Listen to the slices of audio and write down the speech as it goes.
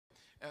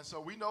And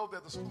so we know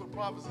that the school of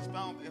prophets is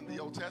found in the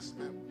Old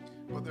Testament,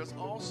 but there's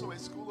also a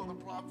school of the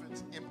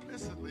prophets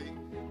implicitly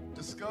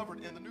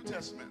discovered in the New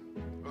Testament.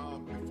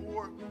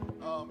 Before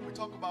we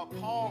talk about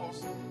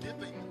Paul's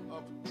gifting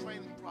of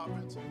training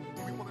prophets,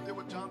 we want to deal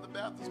with John the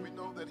Baptist. We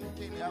know that he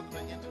came after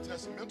the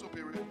intertestamental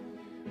period,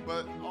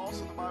 but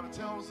also the Bible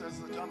tells us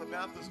that John the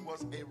Baptist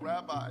was a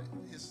rabbi.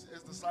 His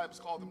disciples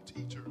called him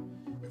teacher.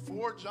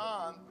 Before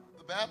John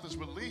the Baptist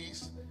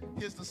released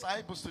his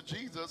disciples to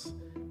Jesus,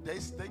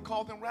 they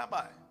called him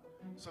rabbi.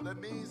 So that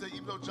means that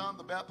even though John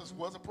the Baptist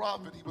was a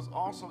prophet, he was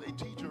also a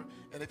teacher.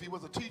 And if he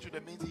was a teacher,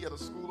 that means he had a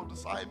school of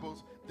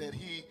disciples that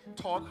he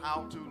taught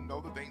how to know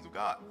the things of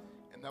God.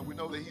 And now we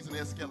know that he's an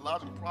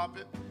eschatological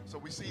prophet. So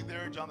we see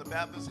there John the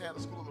Baptist had a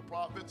school of the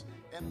prophets.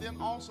 And then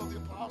also the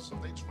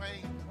apostles, they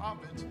trained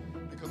prophets,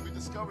 because we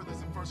discovered this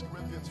in 1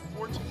 Corinthians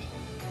 14.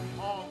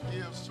 Paul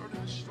gives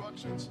certain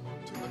instructions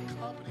to the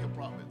company of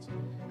prophets.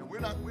 And we're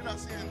not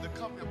seeing the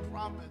company of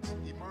prophets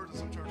emerge in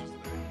some churches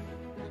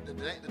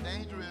today. The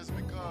danger is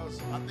because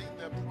I think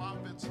that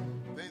prophets,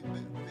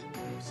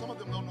 some of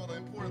them don't know the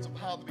importance of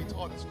how to be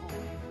taught in school.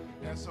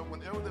 And so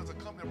whenever there's a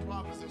company of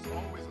prophets, there's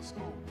always a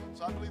school.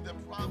 So I believe that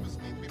prophets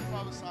need to be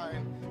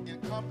prophesying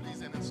in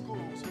companies and in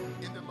schools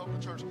in the local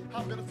church.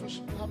 How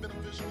beneficial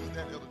is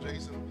that, Elder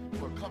Jason,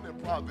 for a company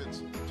of prophets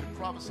to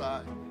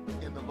prophesy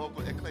in the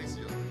local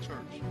ecclesia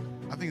church?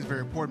 I think it's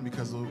very important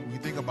because when you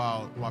think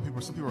about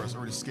some people are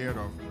already scared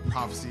of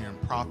prophecy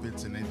and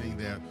prophets, and they think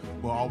that,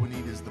 well, all we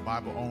need is the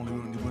Bible only, we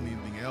don't need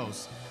anything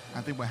else.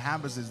 I think what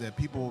happens is that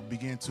people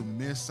begin to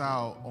miss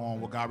out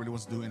on what God really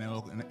wants to do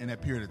in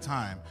that period of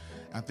time.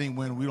 I think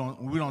when we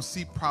don't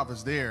see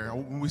prophets there, or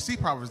when we see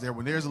prophets there,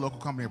 when there's a local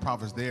company of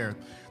prophets there,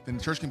 then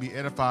the church can be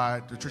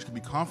edified, the church can be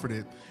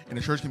comforted, and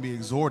the church can be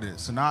exhorted.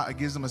 So now it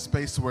gives them a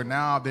space to where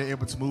now they're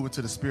able to move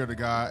into the Spirit of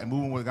God and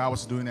move in what God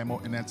wants to do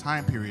in that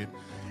time period,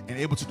 and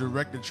able to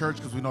direct the church,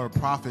 because we know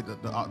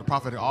the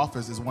prophetic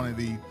office is one of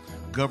the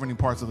governing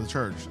parts of the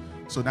church.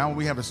 So now when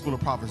we have a school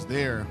of prophets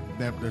there,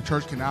 that the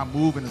church can now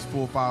move in its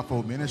full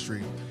fivefold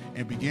ministry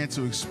and begin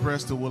to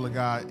express the will of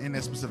God in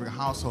that specific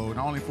household,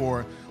 not only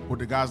for what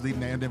the God's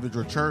leading that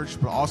individual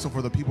church, but also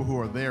for the people who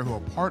are there, who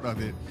are part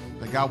of it,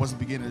 that God wants to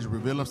begin to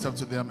reveal himself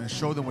to them and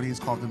show them what he's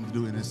called them to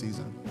do in this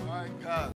season. My God.